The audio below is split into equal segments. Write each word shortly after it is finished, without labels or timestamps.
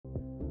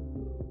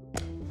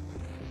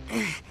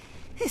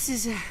This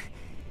is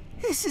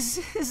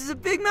a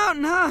big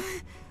mountain, huh?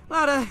 A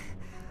lot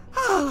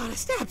of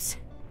steps.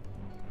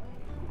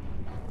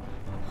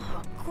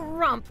 Oh,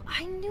 Grump,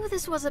 I knew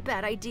this was a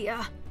bad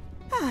idea.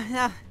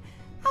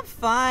 I'm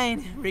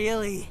fine,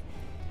 really.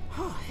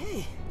 Oh,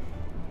 hey.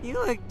 You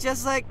look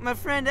just like my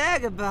friend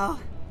Agabel.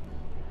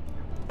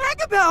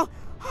 Agabel!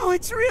 Oh,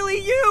 it's really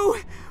you!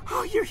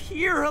 Oh, you're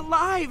here,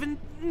 alive, and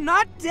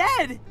not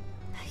dead!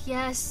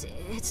 Yes,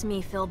 it's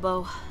me,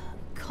 Filbo.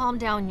 Calm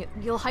down,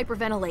 you'll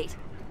hyperventilate.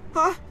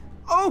 Huh?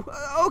 Oh,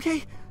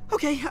 okay.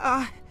 Okay,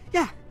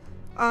 yeah.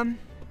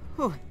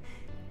 Oh.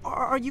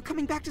 Are you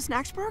coming back to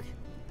Snacksburg?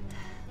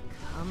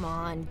 Come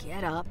on,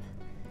 get up.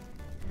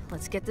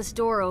 Let's get this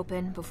door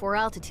open before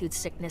altitude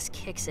sickness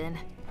kicks in.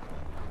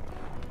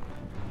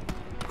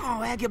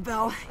 Oh,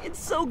 Agabel, it's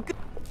so good.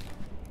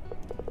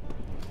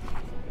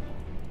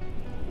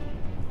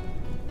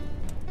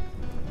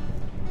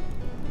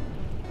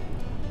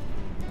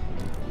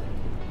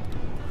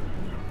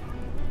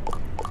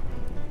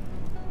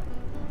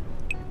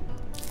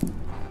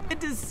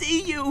 Good to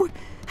see you.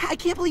 I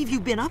can't believe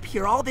you've been up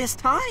here all this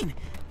time.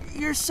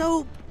 You're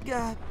so,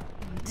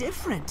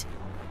 different.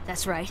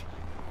 That's right.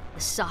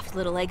 The soft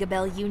little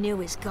Agabel you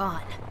knew is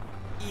gone.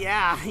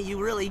 Yeah,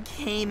 you really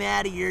came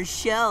out of your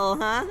shell,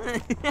 huh?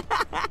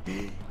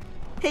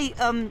 Hey,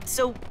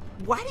 so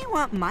why do you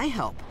want my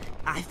help?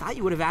 I thought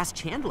you would have asked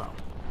Chandlo.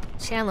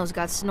 Chandlo's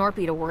got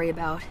Snorpy to worry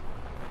about.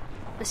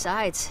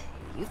 Besides,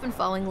 you've been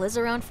following Liz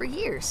around for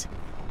years.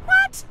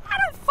 What? I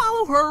don't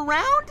follow her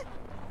around.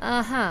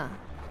 Uh-huh.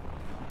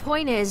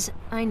 Point is,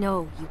 I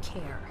know you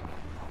care.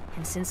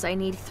 And since I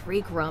need 3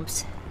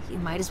 Grumps, you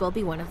might as well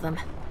be one of them.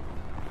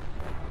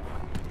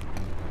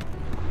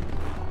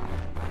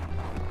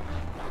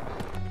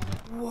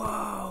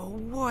 Whoa,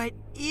 what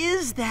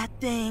is that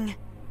thing?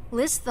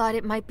 Liz thought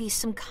it might be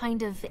some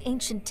kind of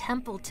ancient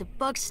temple to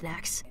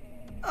Bugsnax.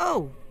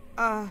 Oh,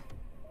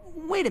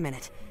 wait a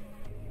minute.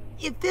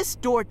 If this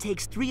door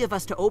takes 3 of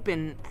us to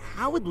open,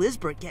 how would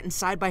Lizbert get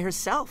inside by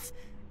herself?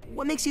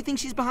 What makes you think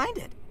she's behind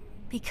it?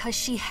 Because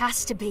she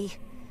has to be.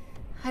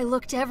 I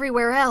looked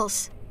everywhere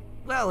else.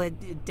 Well,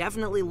 it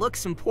definitely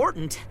looks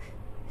important.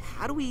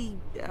 How do we,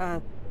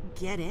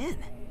 get in?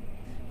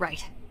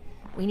 Right.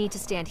 We need to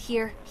stand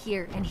here,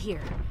 here, and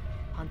here.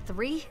 On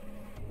 3,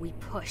 we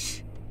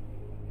push.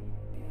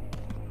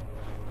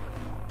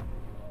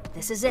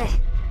 This is it.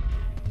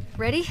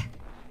 Ready?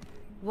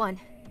 1,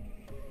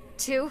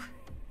 2,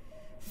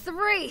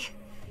 3.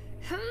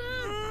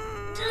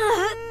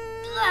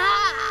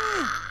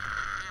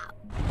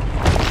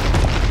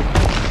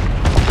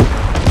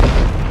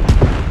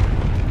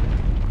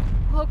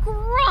 Oh,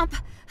 Grump!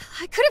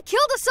 I could have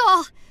killed us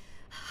all!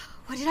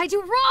 What did I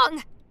do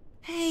wrong?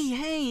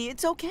 Hey,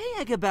 it's okay,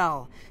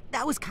 Agabel.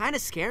 That was kind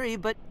of scary,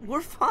 but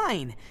we're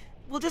fine.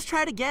 We'll just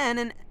try it again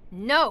and...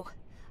 No,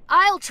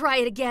 I'll try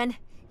it again.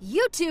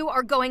 You 2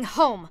 are going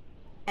home.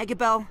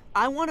 Agabel,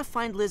 I want to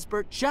find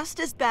Lizbert just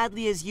as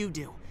badly as you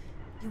do.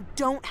 You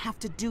don't have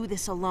to do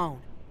this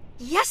alone.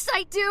 Yes,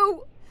 I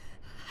do!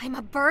 I'm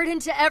a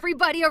burden to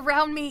everybody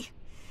around me.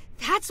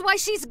 That's why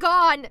she's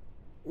gone.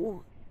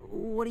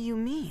 What do you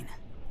mean?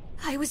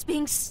 I was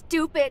being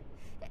stupid,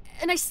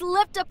 and I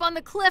slipped up on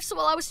the cliffs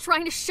while I was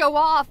trying to show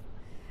off.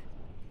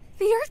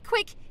 The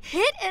earthquake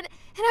hit, and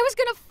I was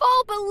gonna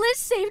fall, but Liz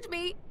saved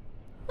me.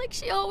 Like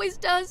she always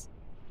does.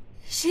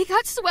 She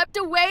got swept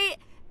away,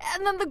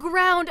 and then the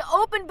ground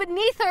opened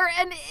beneath her,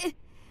 and it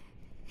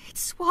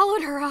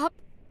swallowed her up.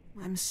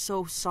 I'm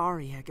so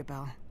sorry,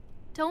 Agabel.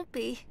 Don't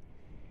be.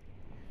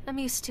 I'm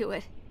used to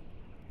it.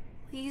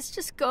 Please,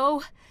 just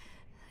go.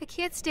 I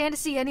can't stand to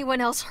see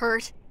anyone else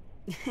hurt.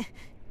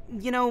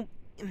 You know,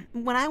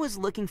 when I was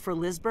looking for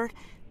Lizbert,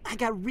 I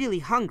got really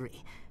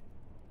hungry.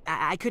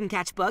 I couldn't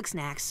catch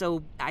Bugsnax,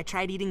 so I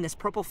tried eating this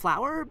purple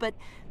flower, but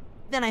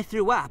then I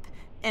threw up,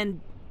 and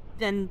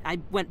then I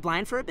went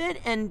blind for a bit,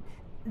 and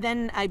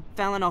then I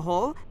fell in a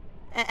hole,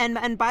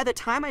 and by the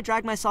time I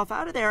dragged myself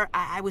out of there,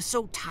 I was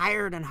so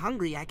tired and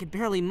hungry I could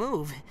barely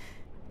move.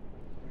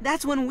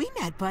 That's when we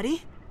met,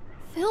 buddy.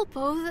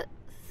 Filbo,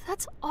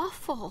 that's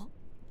awful.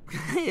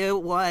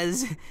 It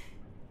was,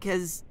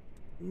 'cause,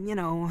 you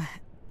know,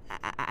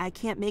 I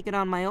can't make it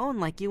on my own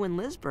like you and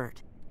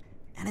Lizbert.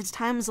 And it's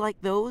times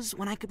like those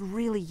when I could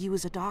really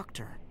use a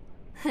doctor.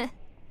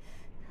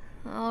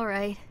 All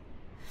right.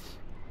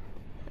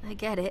 I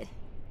get it.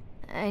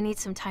 I need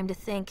some time to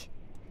think.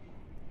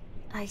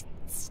 I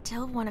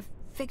still want to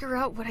figure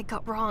out what I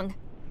got wrong.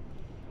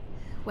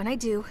 When I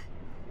do,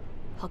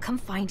 I'll come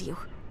find you.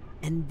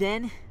 And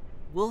then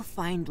we'll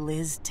find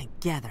Liz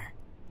together.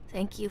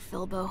 Thank you,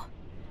 Filbo.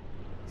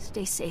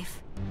 Stay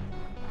safe.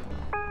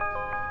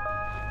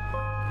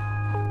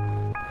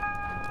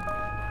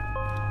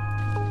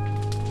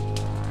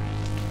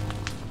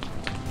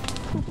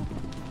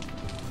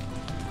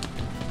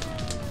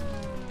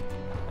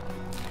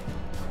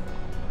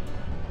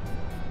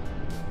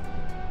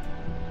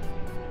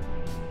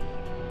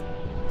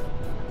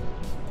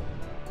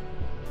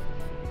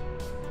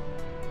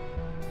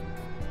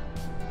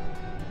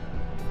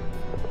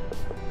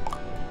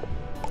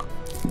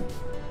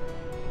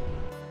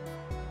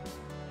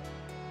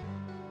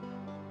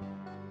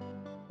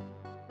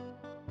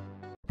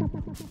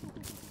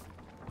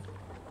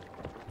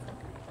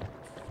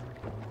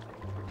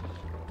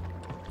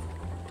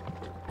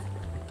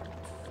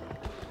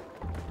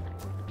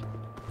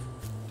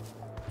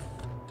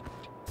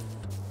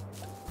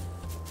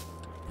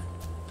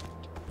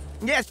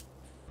 Yes.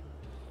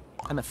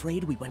 I'm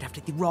afraid we went after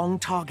the wrong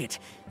target.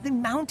 The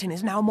mountain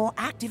is now more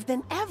active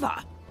than ever.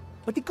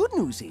 But the good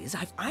news is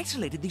I've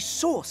isolated the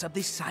source of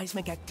this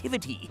seismic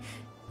activity.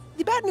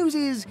 The bad news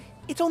is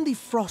it's on the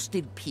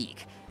frosted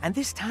peak, and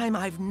this time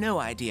I've no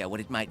idea what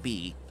it might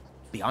be.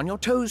 Be on your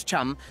toes,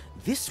 chum.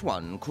 This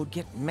one could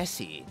get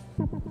messy.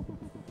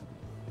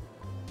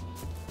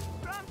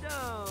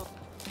 Pronto!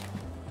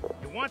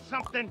 You want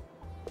something?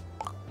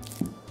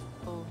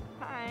 Oh,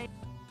 hi.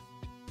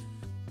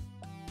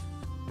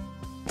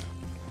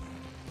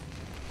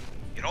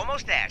 You're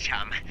almost there,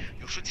 chum.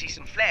 You should see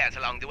some flares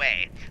along the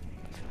way.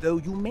 Though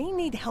you may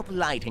need help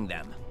lighting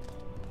them.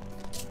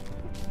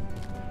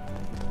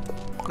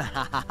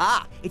 Ha ha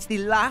ha! It's the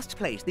last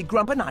place the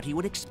Grumpinati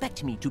would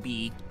expect me to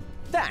be.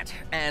 That,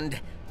 and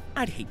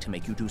I'd hate to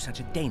make you do such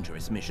a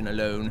dangerous mission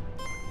alone.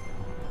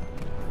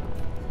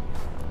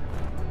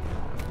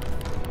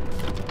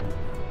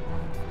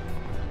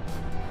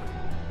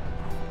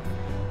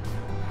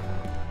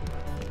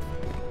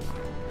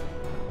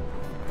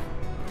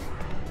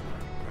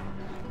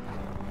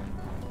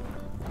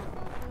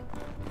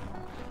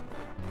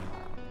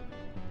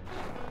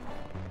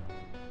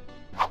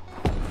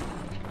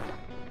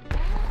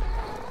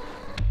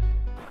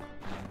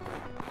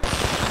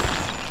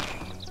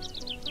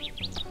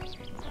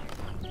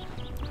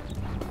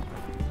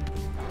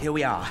 Here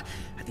we are,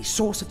 at the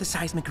source of the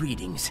seismic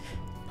readings.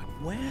 But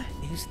where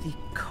is the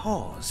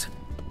cause?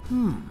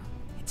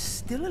 It's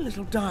still a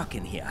little dark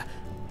in here.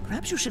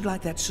 Perhaps you should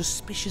light that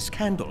suspicious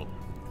candle.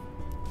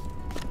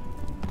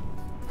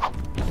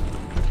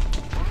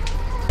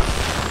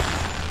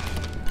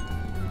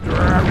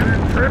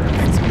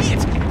 That's it!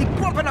 The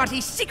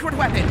Grumpinati's secret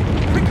weapon!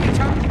 Quickly,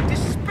 chum,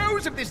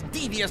 dispose of this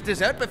devious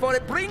dessert before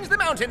it brings the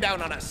mountain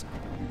down on us!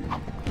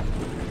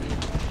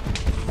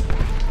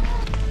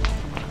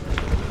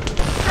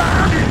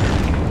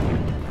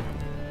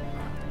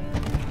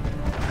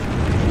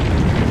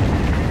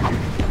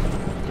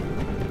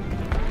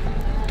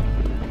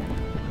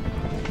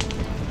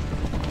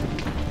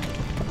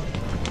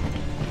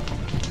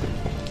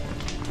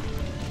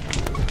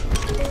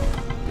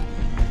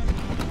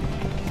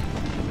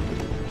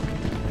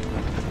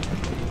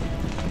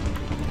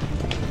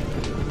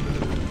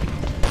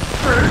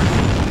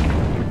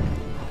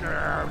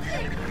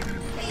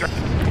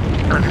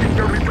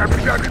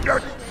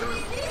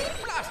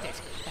 Blast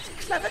it! That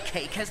clever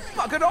cake has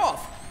buggered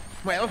off!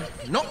 Well,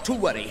 not to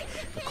worry.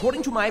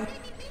 According to my...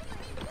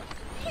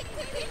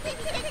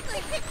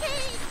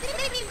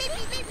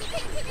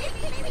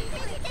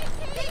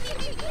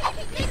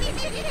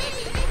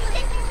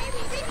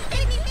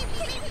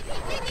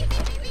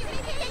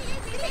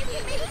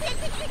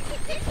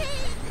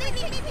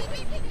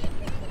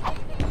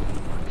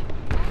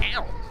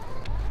 Ow!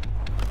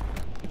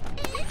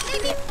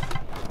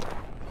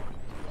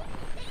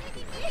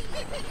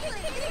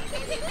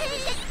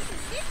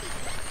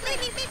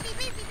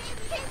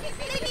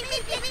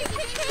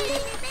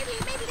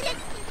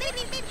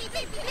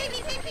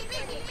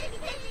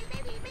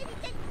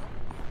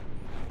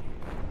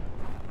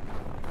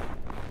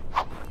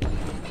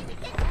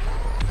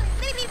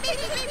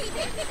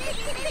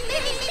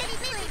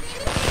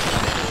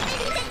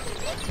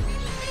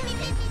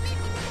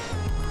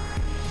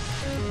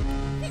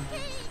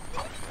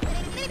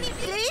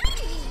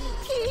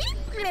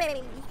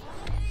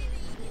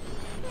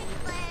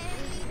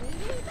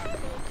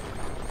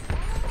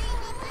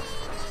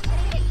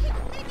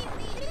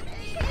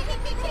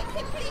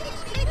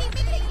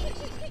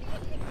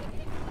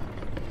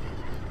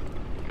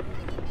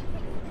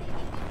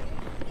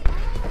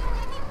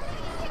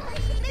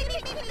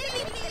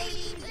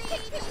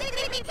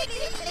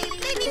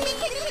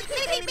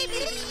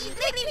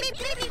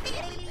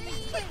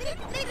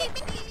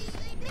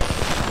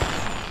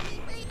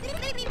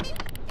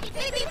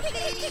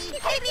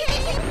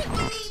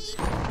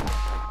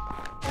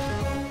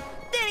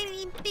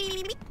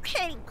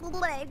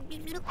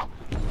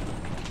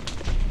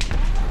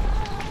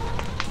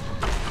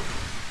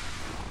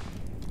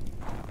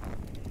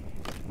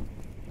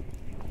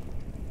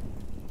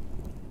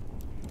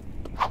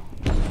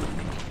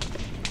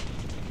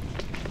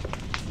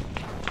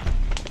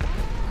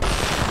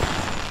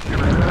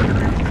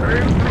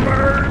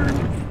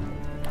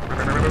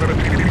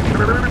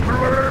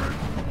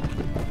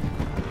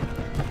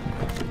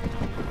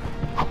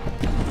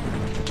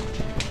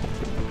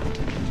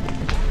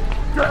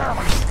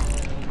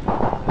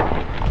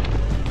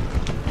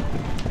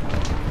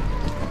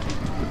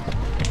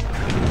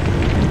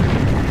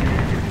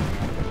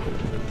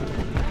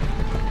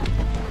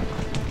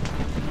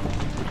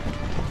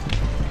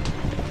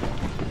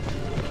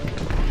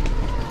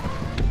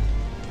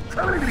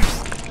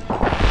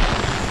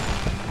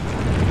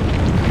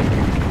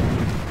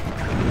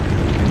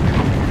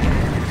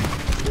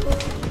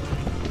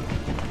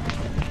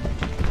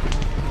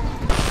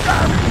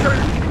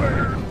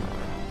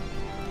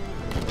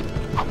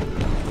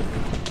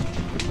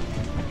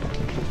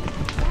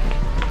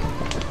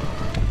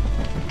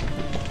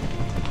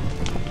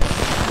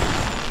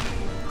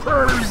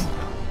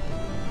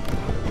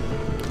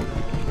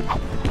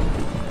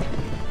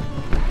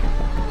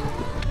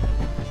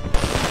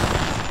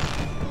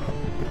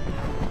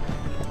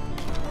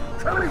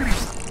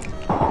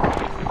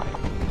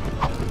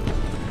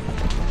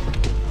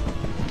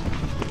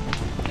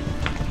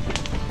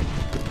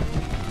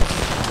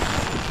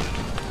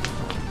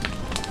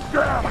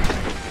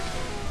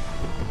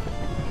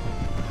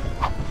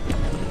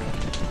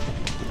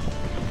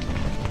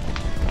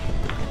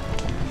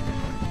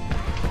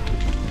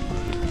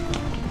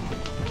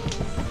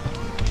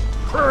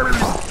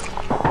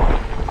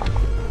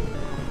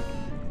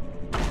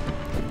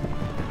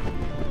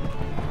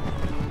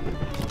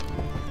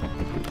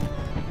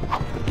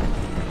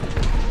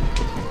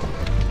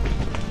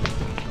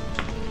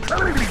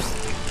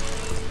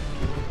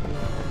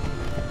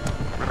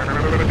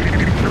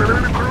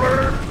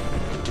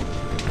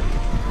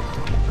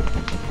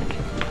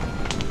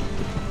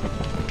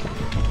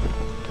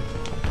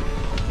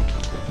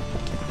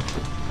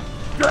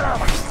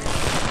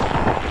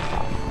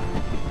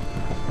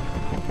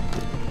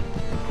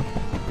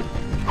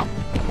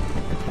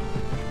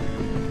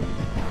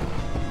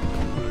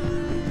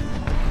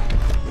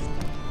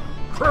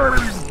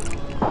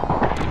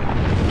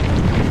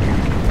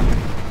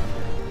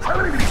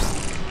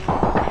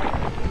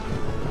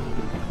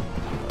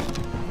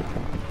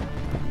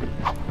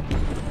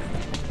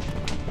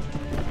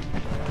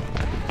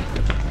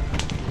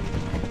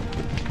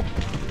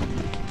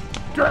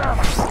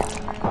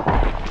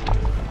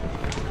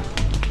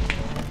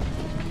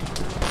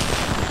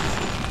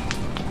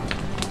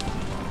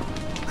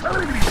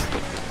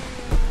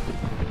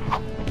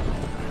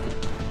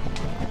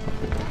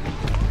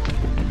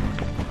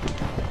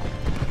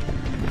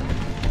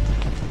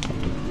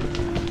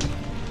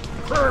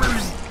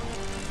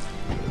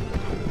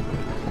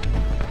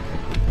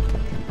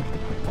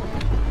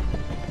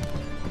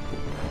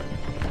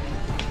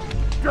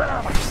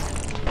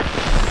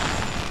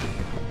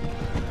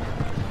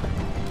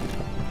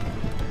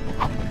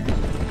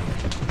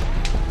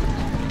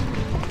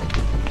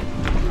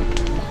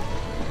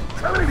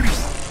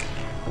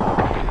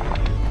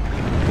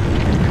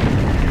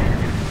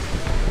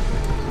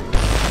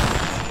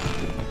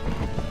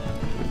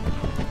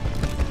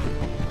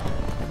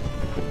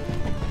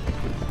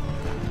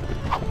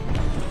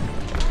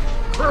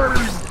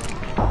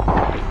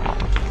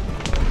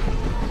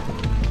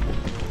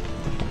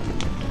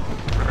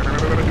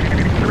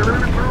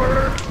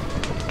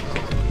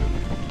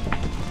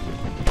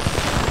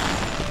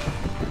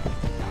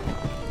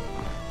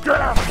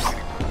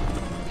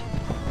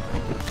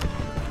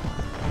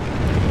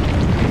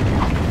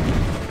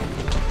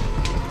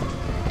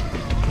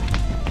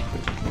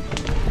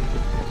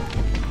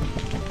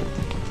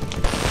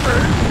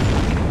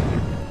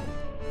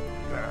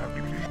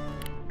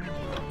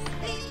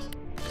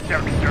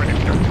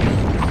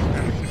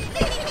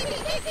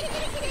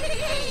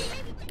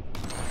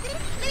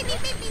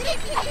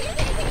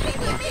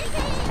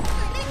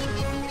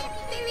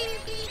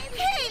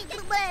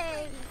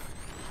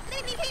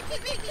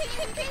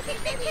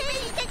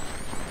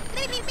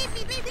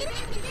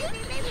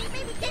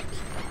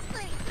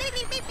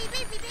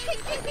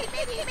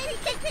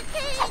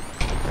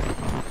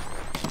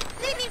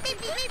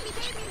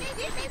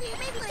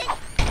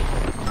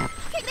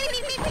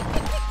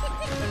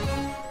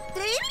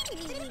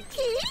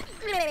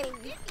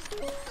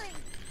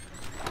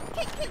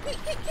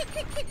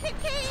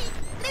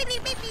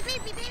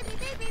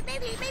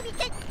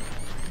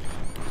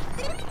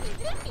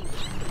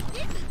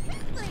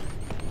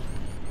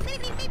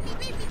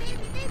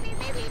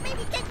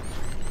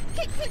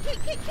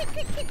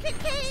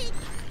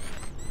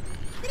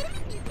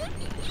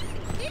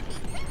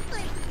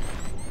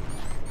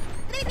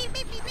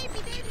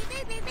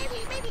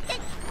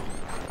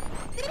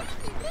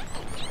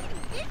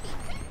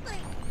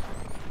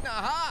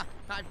 Aha!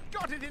 I've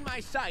got it in my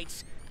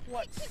sights.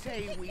 What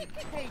say we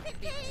take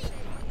it?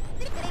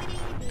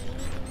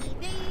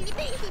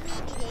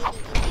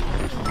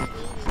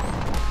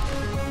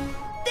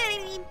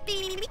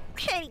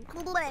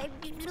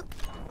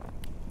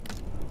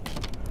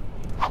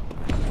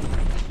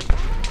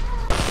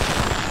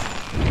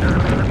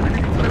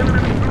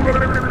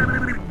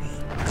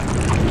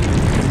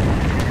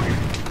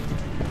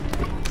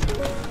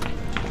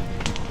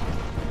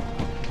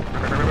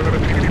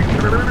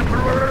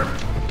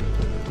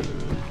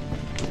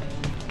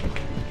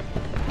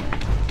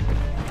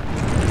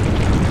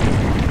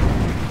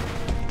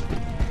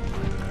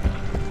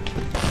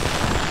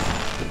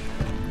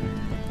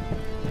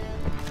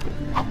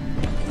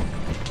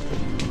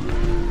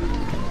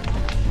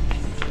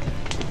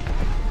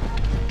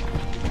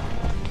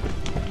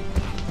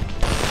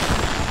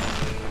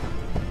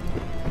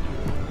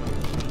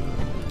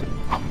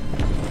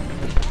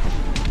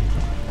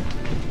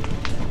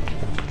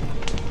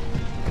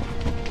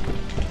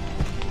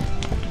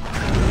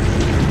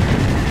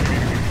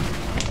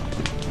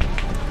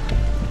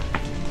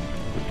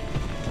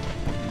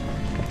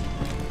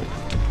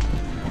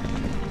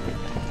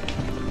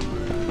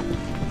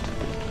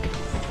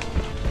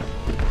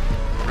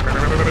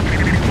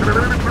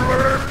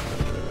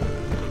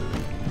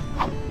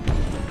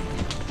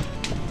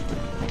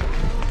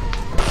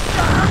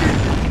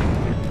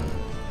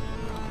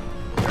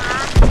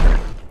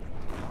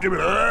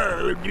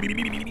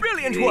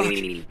 Brilliant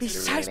work! The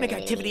seismic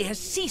activity has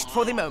ceased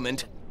for the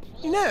moment.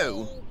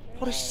 No,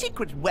 for a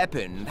secret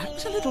weapon,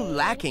 perhaps a little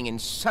lacking in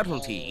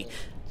subtlety.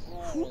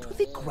 Who do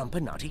the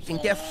Grumpanati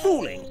think they're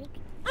fooling?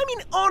 I mean,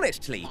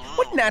 honestly,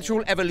 what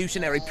natural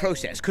evolutionary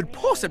process could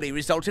possibly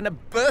result in a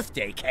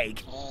birthday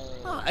cake?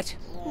 But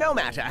no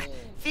matter.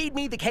 Feed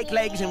me the cake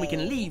legs and we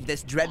can leave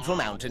this dreadful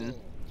mountain.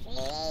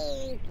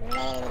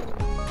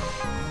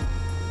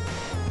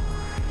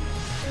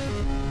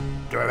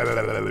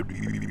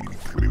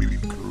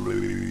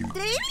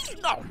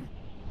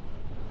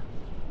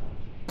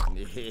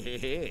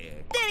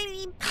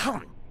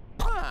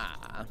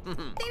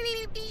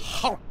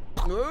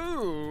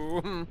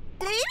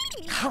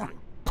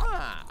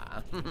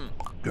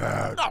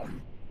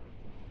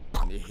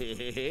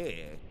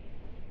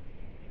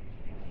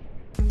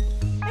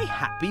 A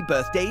happy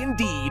birthday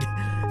indeed.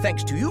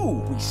 Thanks to you,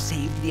 we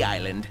saved the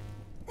island.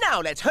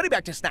 Now let's hurry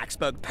back to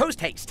Snacksburg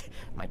post-haste.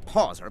 My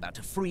paws are about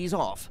to freeze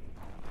off.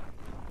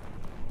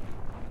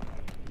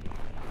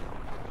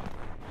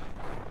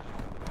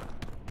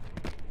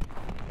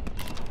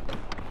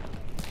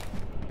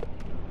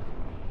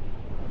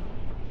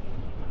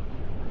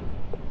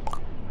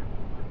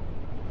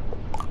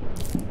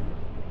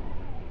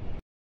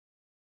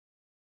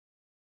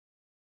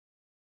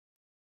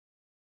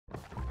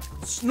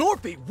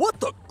 Snorpy, what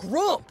the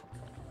grump?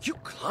 You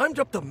climbed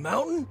up the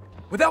mountain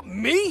without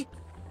me?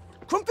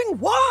 Grumping,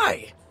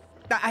 why?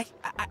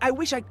 I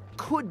wish I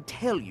could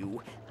tell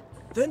you.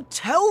 Then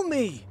tell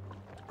me.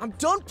 I'm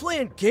done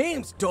playing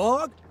games,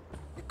 dog.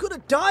 You could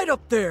have died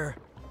up there.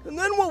 And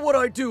then what would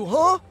I do,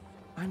 huh?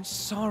 I'm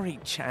sorry,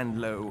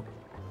 Chandlo.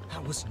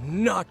 That was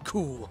not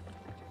cool.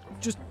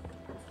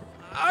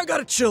 I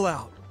gotta chill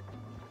out.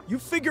 You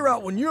figure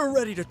out when you're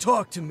ready to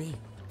talk to me.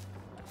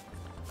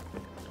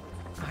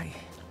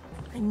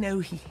 I know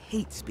he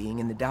hates being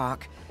in the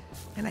dark,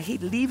 and I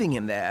hate leaving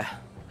him there.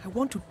 I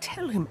want to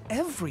tell him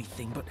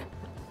everything, but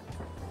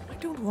I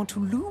don't want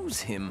to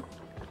lose him.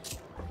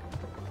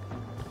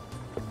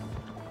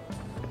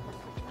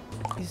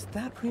 Is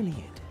that really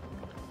it?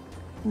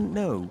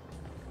 No.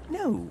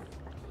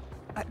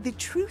 The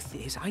truth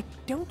is, I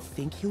don't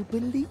think he'll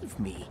believe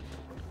me.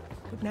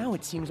 But now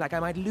it seems like I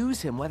might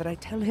lose him whether I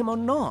tell him or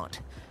not.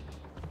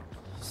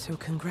 So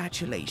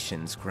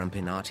congratulations,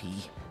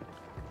 Grumpinati.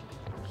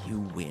 You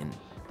win.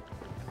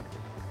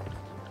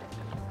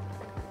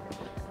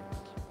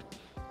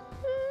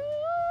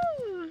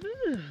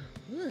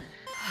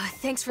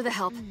 Thanks for the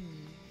help.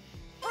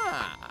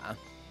 Ah.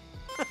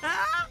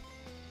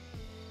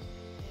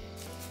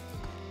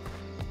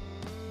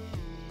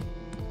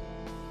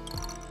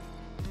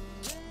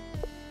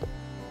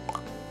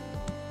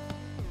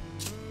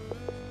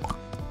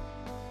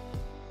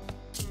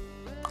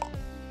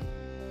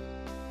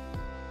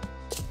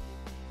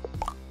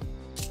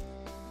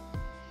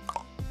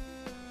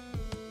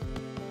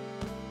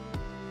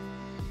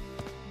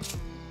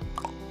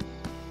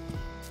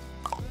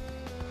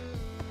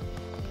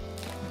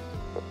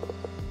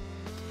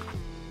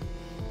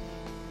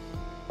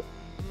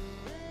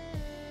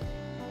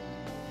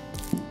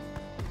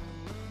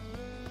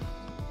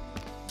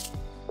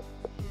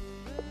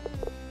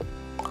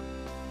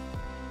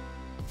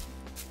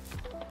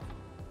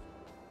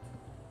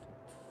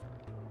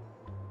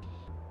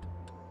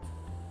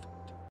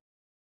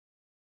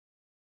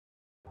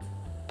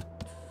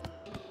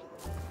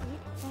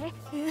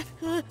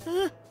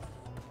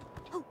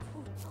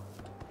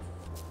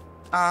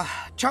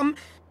 Chum,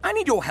 I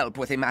need your help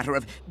with a matter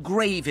of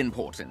grave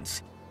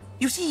importance.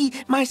 You see,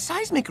 my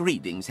seismic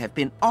readings have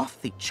been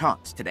off the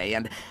charts today,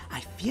 and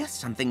I fear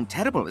something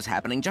terrible is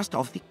happening just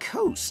off the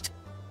coast.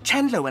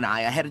 Chandlo and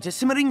I are headed to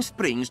Simmering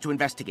Springs to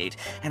investigate,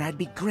 and I'd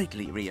be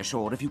greatly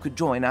reassured if you could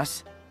join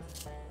us.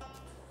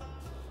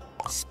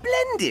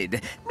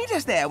 Splendid! Meet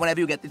us there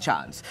whenever you get the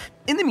chance.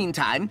 In the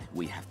meantime,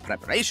 we have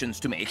preparations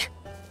to make.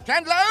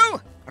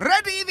 Chandlo,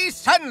 ready the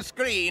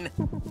sunscreen!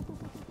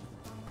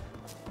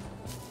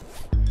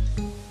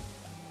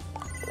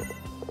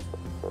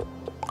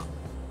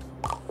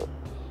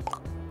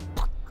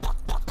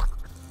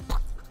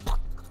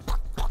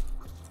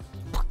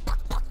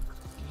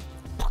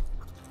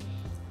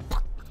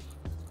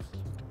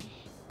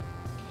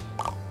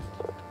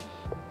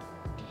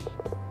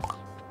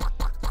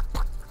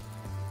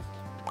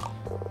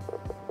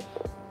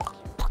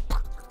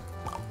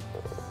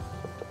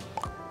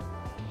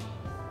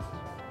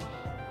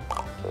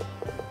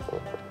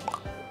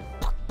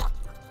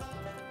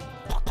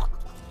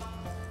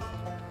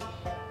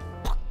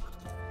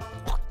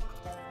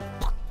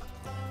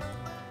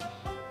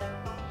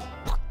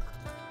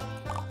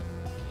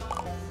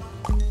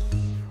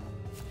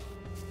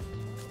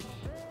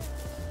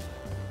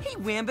 Hey,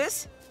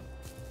 Wambus.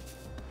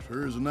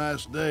 Sure is a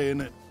nice day,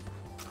 isn't it?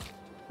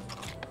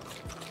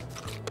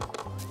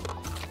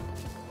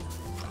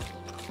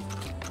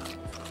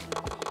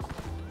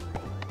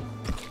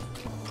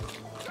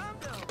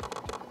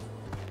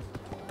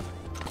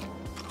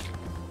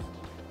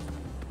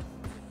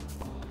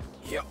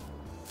 Yep.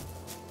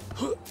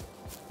 Huh.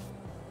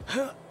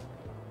 Huh.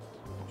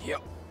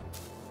 Yep.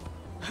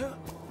 Huh.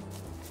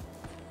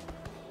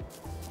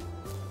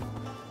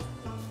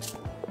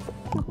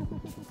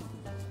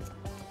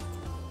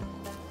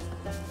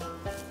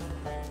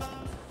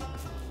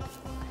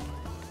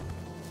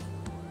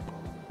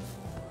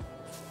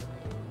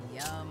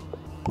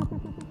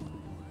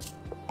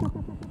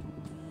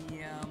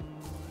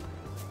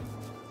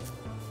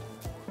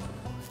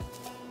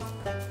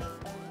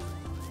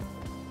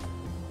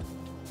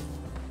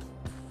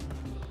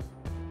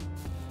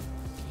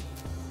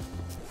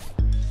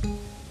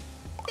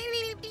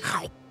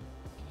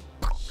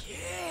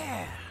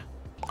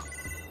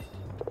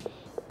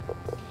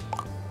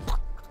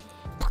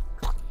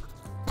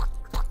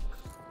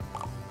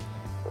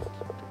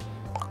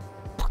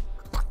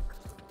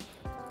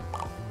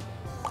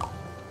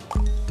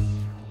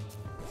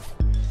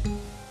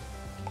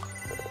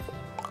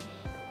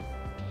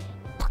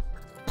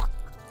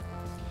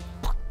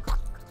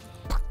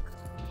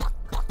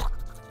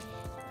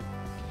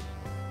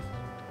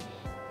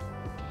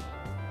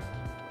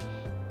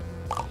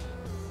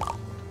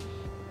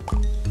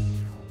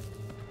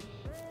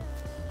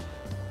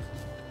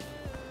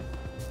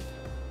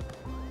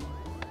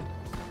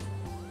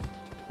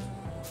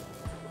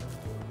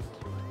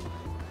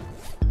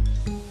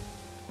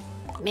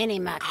 Mini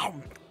Muck.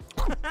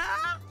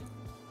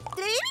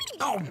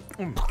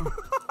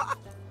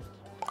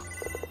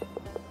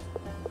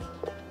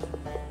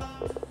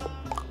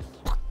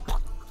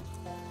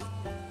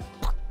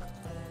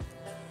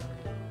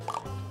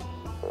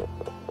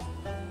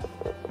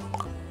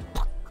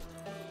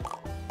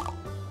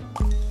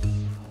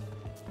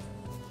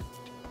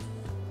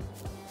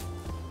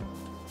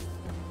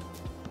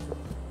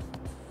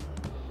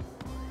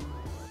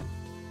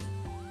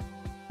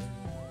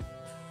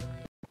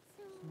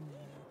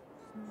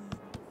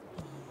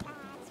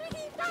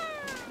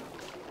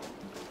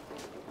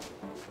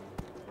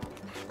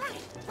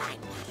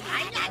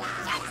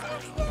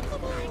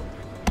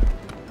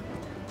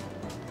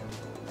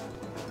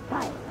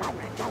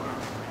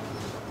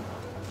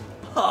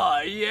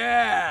 Aw,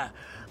 yeah!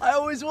 I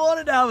always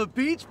wanted to have a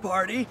beach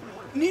party.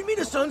 Need me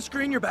to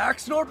sunscreen your back,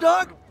 Snorp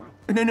Dog?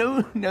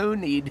 No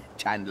need,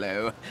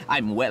 Chandler.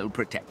 I'm well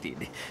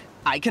protected.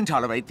 I can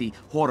tolerate the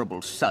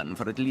horrible sun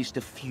for at least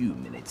a few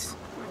minutes.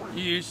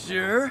 You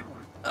sure?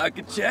 I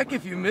could check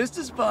if you missed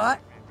a spot.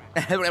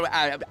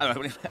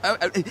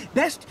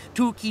 Best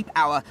to keep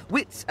our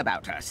wits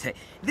about us.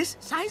 This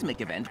seismic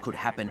event could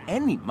happen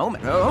any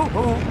moment. Oh.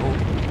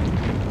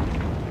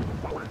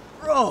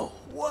 Bro,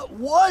 what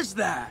was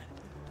that?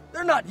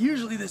 They're not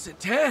usually this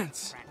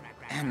intense.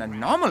 An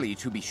anomaly,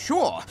 to be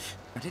sure,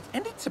 but it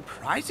ended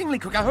surprisingly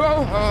quick.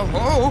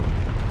 Oh.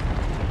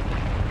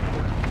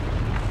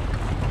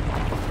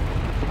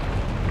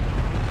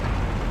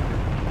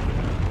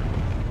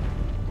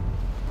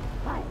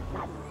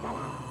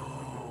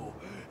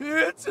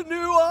 It's a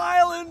new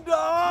island,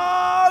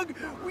 dog!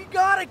 We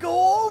gotta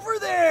go over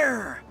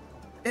there!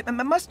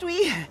 Must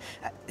we?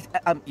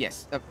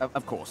 Yes,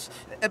 of course.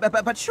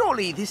 But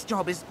surely this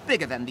job is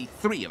bigger than the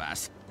three of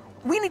us.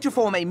 We need to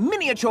form a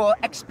miniature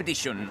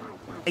expedition.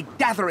 A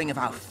gathering of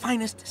our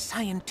finest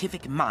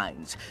scientific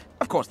minds.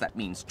 Of course, that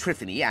means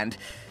Triffany and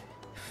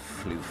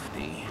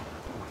Floofty.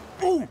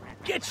 Ooh,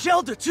 get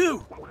Shelda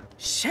too!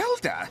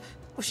 Shelda?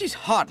 Well, she's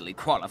hardly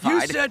qualified.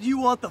 You said you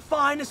want the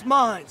finest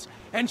minds,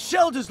 and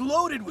Shelda's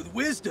loaded with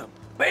wisdom.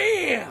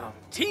 Bam!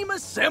 Team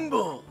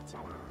assembled!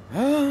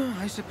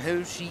 I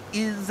suppose she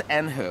is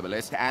an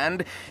herbalist,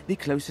 and the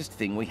closest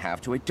thing we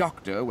have to a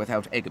doctor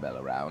without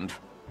Eggabell around.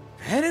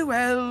 Very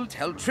well,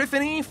 tell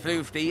Triffany,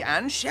 Floofty,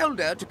 and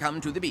Shelda to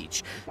come to the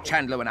beach.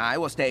 Chandler and I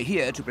will stay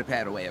here to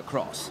prepare a way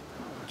across.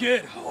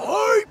 Get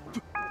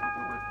hype!